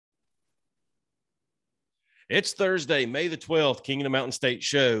It's Thursday, May the 12th, King of the Mountain State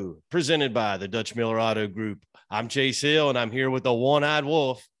Show, presented by the Dutch Miller Auto Group. I'm Chase Hill, and I'm here with the one-eyed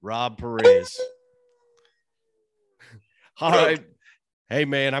wolf, Rob Perez. All right. Hey,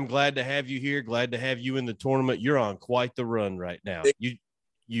 man, I'm glad to have you here. Glad to have you in the tournament. You're on quite the run right now.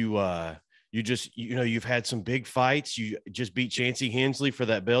 You've had some big fights. You just beat Chancey Hensley for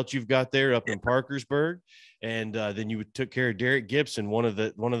that belt you've got there up in Parkersburg. And then you took care of Derek Gibson, one of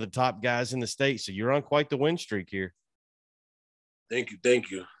the top guys in the state. So you're on quite the win streak here. Thank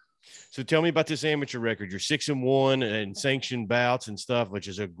you. So tell me about this amateur record. You're 6-1 and sanctioned bouts and stuff, which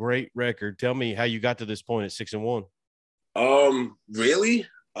is a great record. Tell me how you got to this point at 6-1. Really?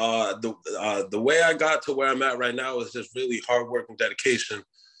 The way I got to where I'm at right now is just really hard work and dedication,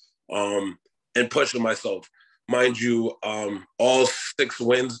 and pushing myself. Mind you, all 6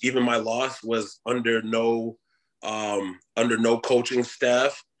 wins, even my loss, was under no coaching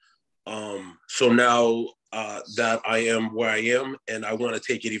staff. So now that I am where I am, and I want to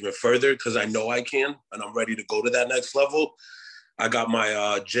take it even further because I know I can, and I'm ready to go to that next level. I got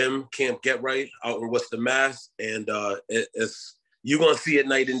my gym, Camp Get Right, out in Worcester, Mass, and it's you're gonna see it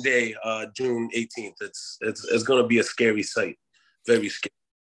night and day. June 18th. It's gonna be a scary sight, very scary.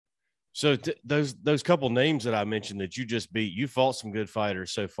 So those couple names that I mentioned that you just beat, you fought some good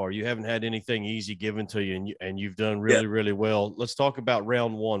fighters so far. You haven't had anything easy given to you, and you've done really, really well. Let's talk about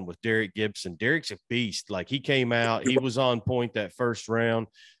round 1 with Derek Gibson. Derek's a beast. Like, he came out, he was on point that first round.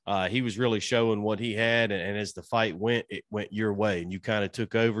 He was really showing what he had, and as the fight went, it went your way, and you kind of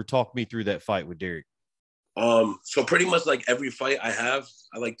took over. Talk me through that fight with Derek. So pretty much like every fight I have,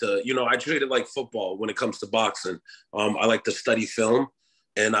 I like to, I treat it like football when it comes to boxing. I like to study film.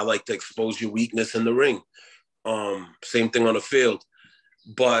 And I like to expose your weakness in the ring. Same thing on the field.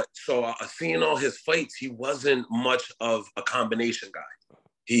 But so seeing all his fights, he wasn't much of a combination guy.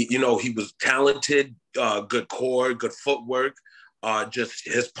 He was talented, good core, good footwork. Just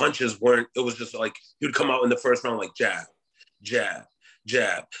his punches weren't, it was just like, he would come out in the first round like jab, jab,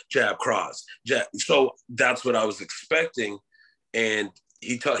 jab, jab, cross, jab. So that's what I was expecting. And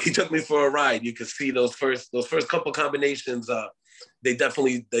he took me for a ride. You could see those first couple combinations, they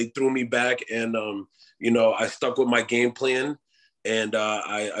threw me back, and I stuck with my game plan, and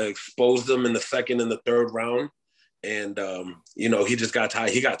I exposed them in the second and the third round, and he just got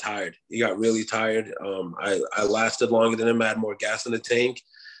tired. He got really tired. I lasted longer than him. I had more gas in the tank,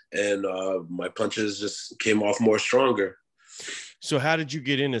 and my punches just came off more stronger. So how did you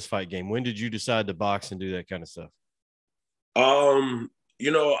get in this fight game? When did you decide to box and do that kind of stuff? I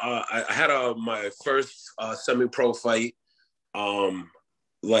had my first semi-pro fight,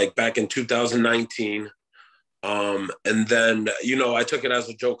 like back in 2019. And then, I took it as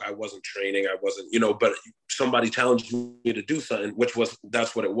a joke. I wasn't training. I wasn't, but somebody challenged me to do something,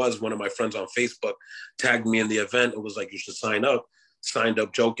 that's what it was. One of my friends on Facebook tagged me in the event. It was like, you should sign up. Signed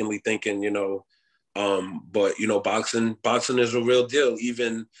up jokingly thinking, but, boxing is a real deal.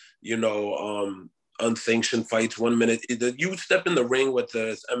 Even, unsanctioned fights, 1 minute, you step in the ring with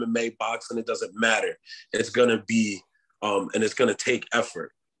this MMA boxing, it doesn't matter. It's going to be, and it's going to take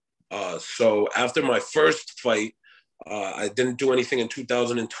effort. So after my first fight, I didn't do anything in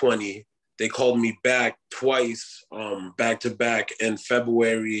 2020. They called me back twice, back to back in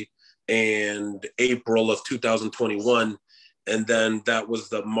February and April of 2021. And then that was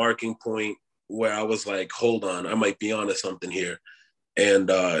the marking point where I was like, hold on, I might be onto something here. And,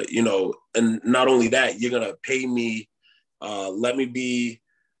 and not only that, you're going to pay me, let me be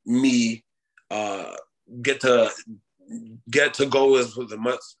me, get to go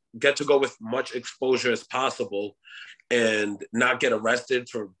with much exposure as possible, and not get arrested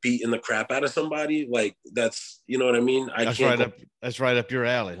for beating the crap out of somebody. Like, that's, you know what I mean? That's right up your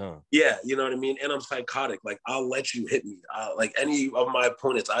alley, huh? Yeah. You know what I mean? And I'm psychotic. Like, I'll let you hit me. Like any of my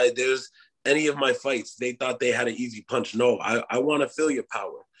opponents, there's any of my fights, they thought they had an easy punch. No, I want to feel your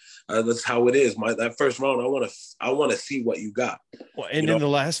power. That's how it is. That first round, I want to see what you got. Well, and in the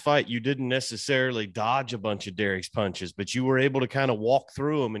last fight, you didn't necessarily dodge a bunch of Derek's punches, but you were able to kind of walk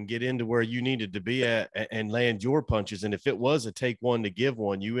through them and get into where you needed to be at and land your punches. And if it was a take one to give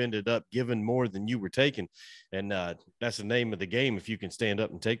one, you ended up giving more than you were taking. And that's the name of the game, if you can stand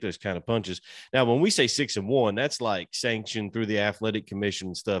up and take those kind of punches. Now, when we say 6-1, that's like sanctioned through the athletic commission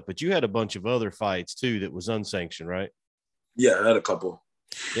and stuff, but you had a bunch of other fights too that was unsanctioned, right? Yeah, I had a couple.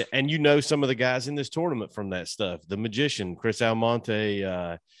 Yeah, and some of the guys in this tournament from that stuff. The Magician, Chris Almonte,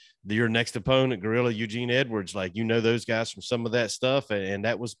 your next opponent, Gorilla Eugene Edwards. Like, those guys from some of that stuff, and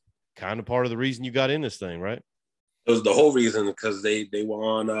that was kind of part of the reason you got in this thing, right? It was the whole reason, because they were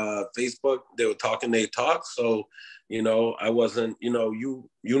on Facebook. They were talking their talk. So, I wasn't,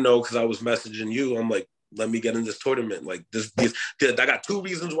 because I was messaging you. I'm like, let me get in this tournament. Like I got 2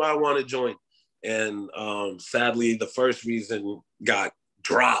 reasons why I want to join. And sadly, the first reason got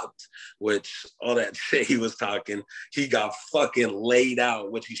dropped, which all that shit he was talking, he got fucking laid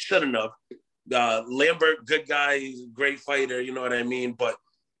out, which he shouldn't have. Lambert, good guy, great fighter, you know what I mean? But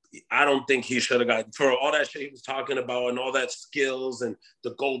I don't think he should have got, for all that shit he was talking about and all that skills and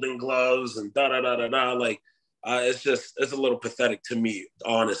the golden gloves and da da da da da. Like, it's a little pathetic to me,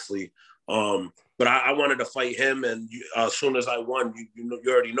 honestly. But I wanted to fight him, and as soon as I won, you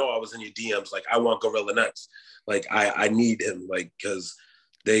already know I was in your DMs. Like, I want Gorilla next. Like, I need him, like, because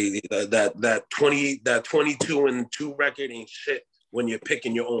that 22-2 record ain't shit when you're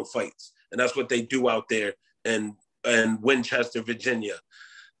picking your own fights, and that's what they do out there in Winchester, Virginia.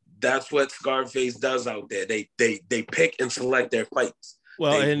 That's what Scarface does out there. They pick and select their fights.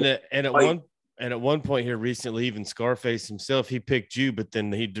 Well, at one point here recently, even Scarface himself, he picked you, but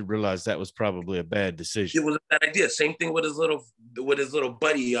then he did realize that was probably a bad decision. It was a bad idea. Same thing with his little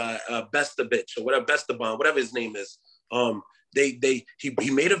buddy, Bestabitch or whatever, Bestabon, whatever his name is.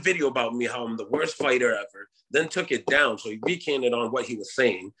 He made a video about me, how I'm the worst fighter ever, then took it down. So he recanted on what he was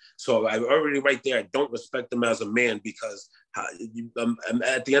saying. So I already right there, I don't respect him as a man, because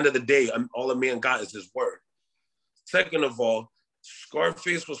at the end of the day, all a man got is his word. Second of all,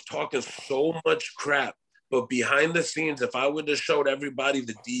 Scarface was talking so much crap, but behind the scenes, if I would have showed everybody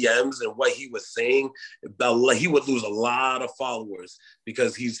the DMs and what he was saying, he would lose a lot of followers,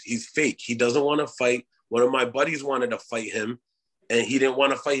 because he's fake. He doesn't want to fight. One of my buddies wanted to fight him, and he didn't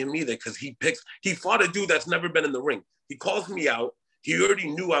want to fight him either, because he fought a dude that's never been in the ring. He calls me out. He already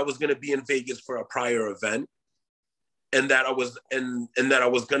knew I was going to be in Vegas for a prior event, and that I was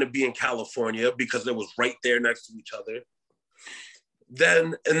going to be in California because it was right there next to each other.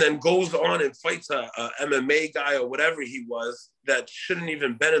 Then goes on and fights a MMA guy or whatever he was that shouldn't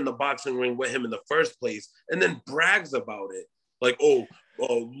even been in the boxing ring with him in the first place, and then brags about it like,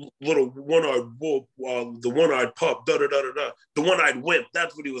 little one-eyed wolf, the one-eyed pup, da da da da da, the one-eyed wimp.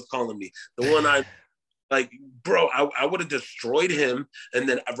 That's what he was calling me, the one-eyed. Like, bro, I would have destroyed him, and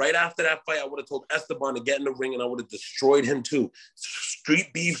then right after that fight, I would have told Esteban to get in the ring, and I would have destroyed him too.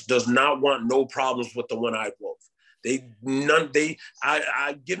 Street Beef does not want no problems with the one-eyed wolf.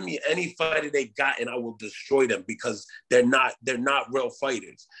 I give me any fighter they got, and I will destroy them, because they're not real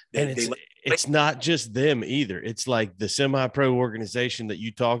fighters. It's not just them either. It's like the semi-pro organization that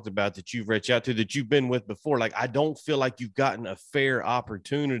you talked about, that you've reached out to, that you've been with before. Like, I don't feel like you've gotten a fair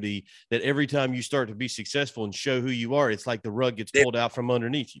opportunity, that every time you start to be successful and show who you are, it's like the rug gets pulled out from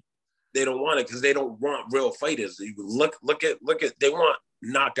underneath you. They don't want it, because they don't want real fighters. You look at they want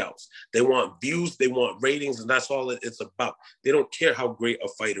knockouts. They want views, they want ratings, and that's all it's about. They don't care how great a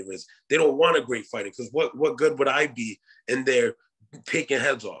fighter is. They don't want a great fighter, because what good would I be in there taking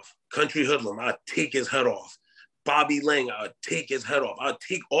heads off? Country Hoodlum, I'd take his head off. Bobby Lang, I'd take his head off. I'd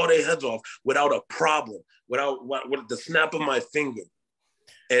take all their heads off without a problem, with the snap of my finger.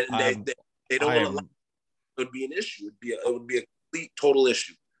 And they don't want to. It would be an issue. It would be a complete, total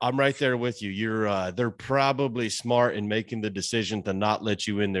issue. I'm right there with you. They're probably smart in making the decision to not let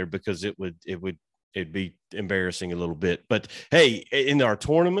you in there, because it'd be embarrassing a little bit. But hey, in our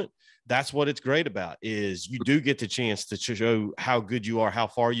tournament, that's what it's great about, is you do get the chance to show how good you are, how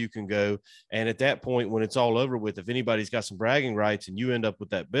far you can go. And at that point, when it's all over with, if anybody's got some bragging rights and you end up with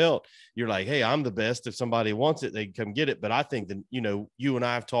that belt, you're like, hey, I'm the best. If somebody wants it, they can come get it. But I think that, you and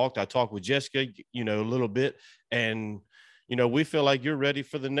I have talked. I talked with Jessica, a little bit, and we feel like you're ready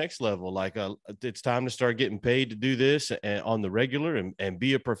for the next level. Like, it's time to start getting paid to do this on the regular and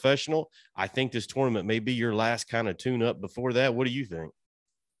be a professional. I think this tournament may be your last kind of tune up before that. What do you think?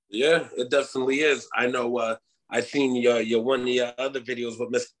 Yeah, it definitely is. I know. I seen your one of your other videos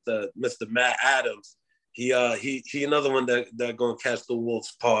with Mr. Matt Adams. He another one that gonna catch the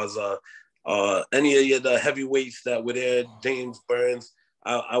wolf's paws. Any of the heavyweights that were there, James Burns,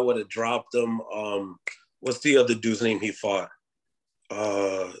 I would have dropped them. What's the other dude's name he fought?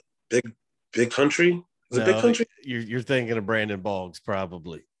 Big Country? Is it Big Country? You're thinking of Brandon Boggs,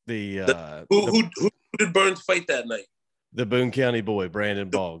 probably. Who did Burns fight that night? The Boone County boy, Brandon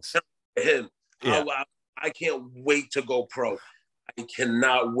Boggs. Him. Yeah. I can't wait to go pro. I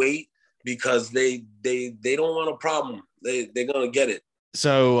cannot wait, because they don't want a problem. They're gonna get it.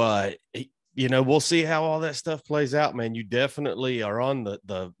 So we'll see how all that stuff plays out, man. You definitely are on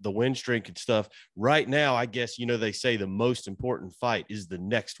the win streak and stuff right now. I guess, they say the most important fight is the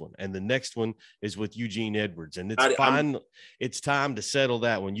next one. And the next one is with Eugene Edwards. And it's time to settle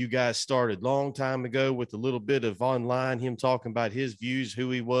that one. You guys started long time ago with a little bit of online, him talking about his views,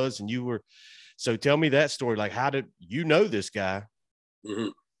 who he was. And so tell me that story. Like, how did you know this guy? Mm-hmm.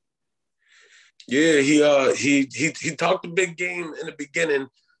 Yeah, he talked a big game in the beginning,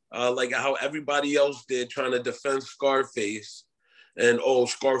 like how everybody else did, trying to defend Scarface, and oh,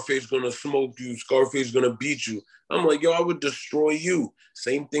 Scarface gonna smoke you, Scarface gonna beat you. I'm like, yo, I would destroy you.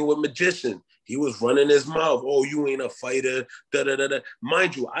 Same thing with Magician. He was running his mouth. Oh, you ain't a fighter. Da da da da.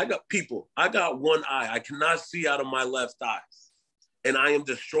 Mind you, I got people. I got one eye. I cannot see out of my left eye, and I am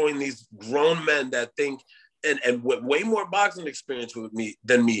destroying these grown men that think and with way more boxing experience with me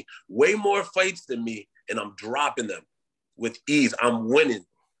than me, way more fights than me, and I'm dropping them with ease. I'm winning.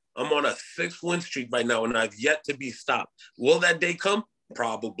 I'm on a 6-win streak right now, and I've yet to be stopped. Will that day come?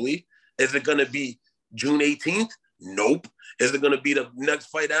 Probably. Is it going to be June 18th? Nope. Is it going to be the next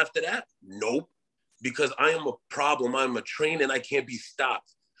fight after that? Nope. Because I am a problem. I'm a train, and I can't be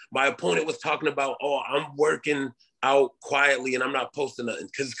stopped. My opponent was talking about, oh, I'm working out quietly and I'm not posting nothing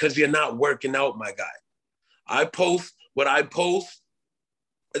because you're not working out, my guy. I post what I post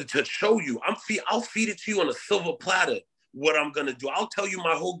to show you. I'll feed it to you on a silver platter. What I'm gonna do, I'll tell you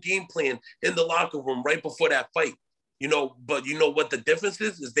my whole game plan in the locker room right before that fight. But you know what the difference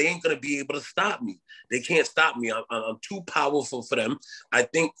is they ain't gonna be able to stop me. They can't stop me. I'm too powerful for them. I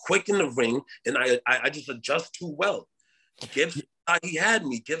think quick in the ring, and I just adjust too well. Gibson thought he had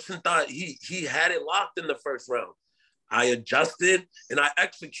me. Gibson thought he had it locked in the first round. I adjusted and I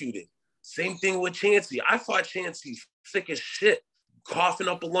executed. Same thing with Chancey. I fought Chancey sick as shit, coughing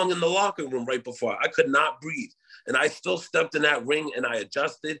up a lung in the locker room right before. I could not breathe. And I still stepped in that ring and I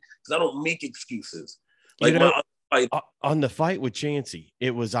adjusted because I don't make excuses. Like on the fight with Chancey,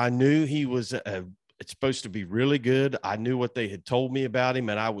 I knew he was it's supposed to be really good. I knew what they had told me about him,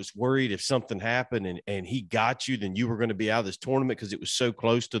 and I was worried if something happened and he got you, then you were going to be out of this tournament because it was so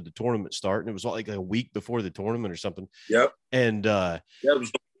close to the tournament starting. It was like a week before the tournament or something. Yep. And it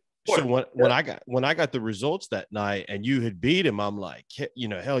was so when I got the results that night and you had beat him, I'm like,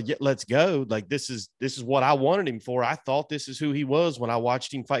 hell yeah, let's go. Like this is what I wanted him for. I thought this is who he was when I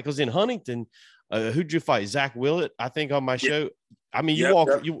watched him fight. Because in Huntington, who'd you fight? Zach Willett, I think, on my show. I mean,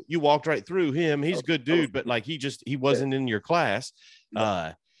 you walked right through him. He's a good dude, but like he wasn't in your class.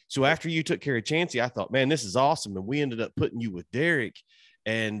 So after you took care of Chancey, I thought, man, this is awesome. And we ended up putting you with Derek.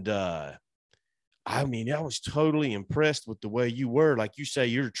 And I mean, I was totally impressed with the way you were. Like you say,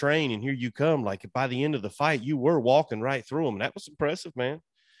 you're trained, and here you come. Like by the end of the fight, you were walking right through them. That was impressive, man.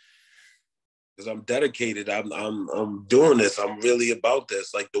 Because I'm dedicated. I'm doing this. I'm really about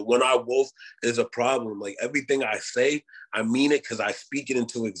this. Like the one-eyed wolf is a problem. Like everything I say, I mean it because I speak it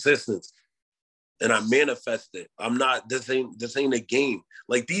into existence and I manifest it. I'm not. This ain't a game.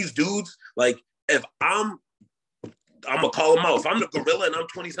 Like these dudes. Like if I'm gonna call them out. If I'm the gorilla and I'm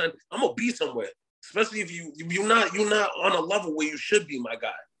 27, I'm gonna be somewhere. Especially if you're not on a level where you should be, my guy.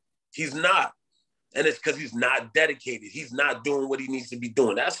 He's not, and it's because he's not dedicated. He's not doing what he needs to be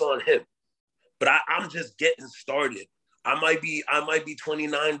doing. That's on him. But I'm just getting started. I might be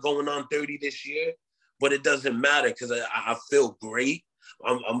 29 going on 30 this year, but it doesn't matter because I feel great.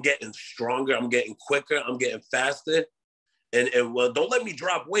 I'm getting stronger. I'm getting quicker. I'm getting faster. And well, don't let me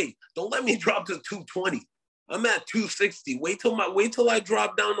drop weight. Don't let me drop to 220. I'm at 260. Wait till I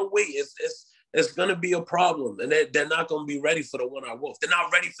drop down the weight. It's gonna be a problem, and they're not gonna be ready for the one-eyed wolf. They're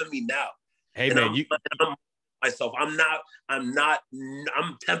not ready for me now. Hey and man, I'm myself. I'm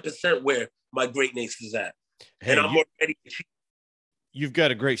 10% where my greatness is at, and I'm already. You've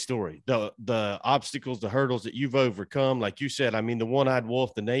got a great story. The obstacles, the hurdles that you've overcome, like you said, I mean, the one-eyed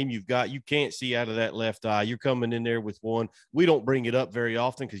wolf, the name you've got, you can't see out of that left eye. You're coming in there with one. We don't bring it up very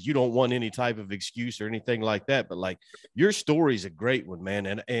often because you don't want any type of excuse or anything like that. But like your story is a great one,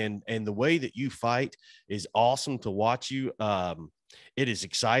 man. And the way that you fight is awesome to watch you. It is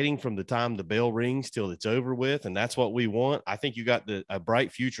exciting from the time the bell rings till it's over with. And that's what we want. I think you got a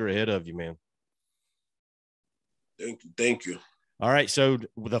bright future ahead of you, man. Thank you. All right, so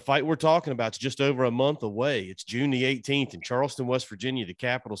the fight we're talking about is just over a month away. It's June the 18th in Charleston, West Virginia, the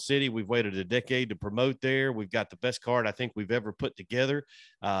capital city. We've waited a decade to promote there. We've got the best card I think we've ever put together.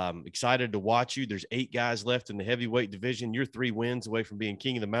 Excited to watch you. There's 8 guys left in the heavyweight division. You're 3 wins away from being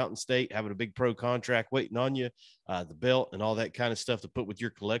king of the Mountain State, having a big pro contract waiting on you, the belt and all that kind of stuff to put with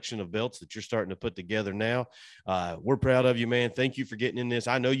your collection of belts that you're starting to put together now. We're proud of you, man. Thank you for getting in this.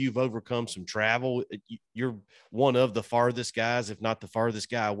 I know you've overcome some travel. You're one of the farthest guys, if not the farthest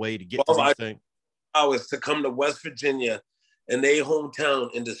guy away to get to these things. I was to come to West Virginia and their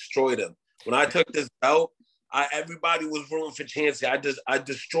hometown and destroy them. When I took this belt, everybody was rooting for Chancey. I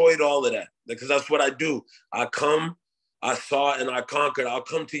destroyed all of that because that's what I do. I come, I saw it and I conquered. I'll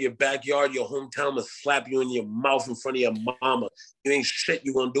come to your backyard, your hometown, and slap you in your mouth in front of your mama. You ain't shit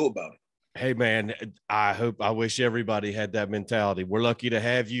you gonna do about it. Hey man, I wish everybody had that mentality. We're lucky to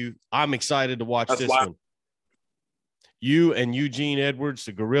have you. I'm excited to watch That's this why. one. You and Eugene Edwards,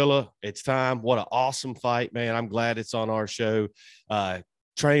 the gorilla. It's time. What an awesome fight, man. I'm glad it's on our show.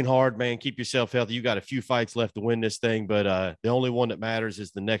 Train hard, man. Keep yourself healthy. You got a few fights left to win this thing, but the only one that matters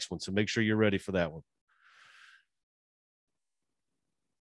is the next one. So make sure you're ready for that one.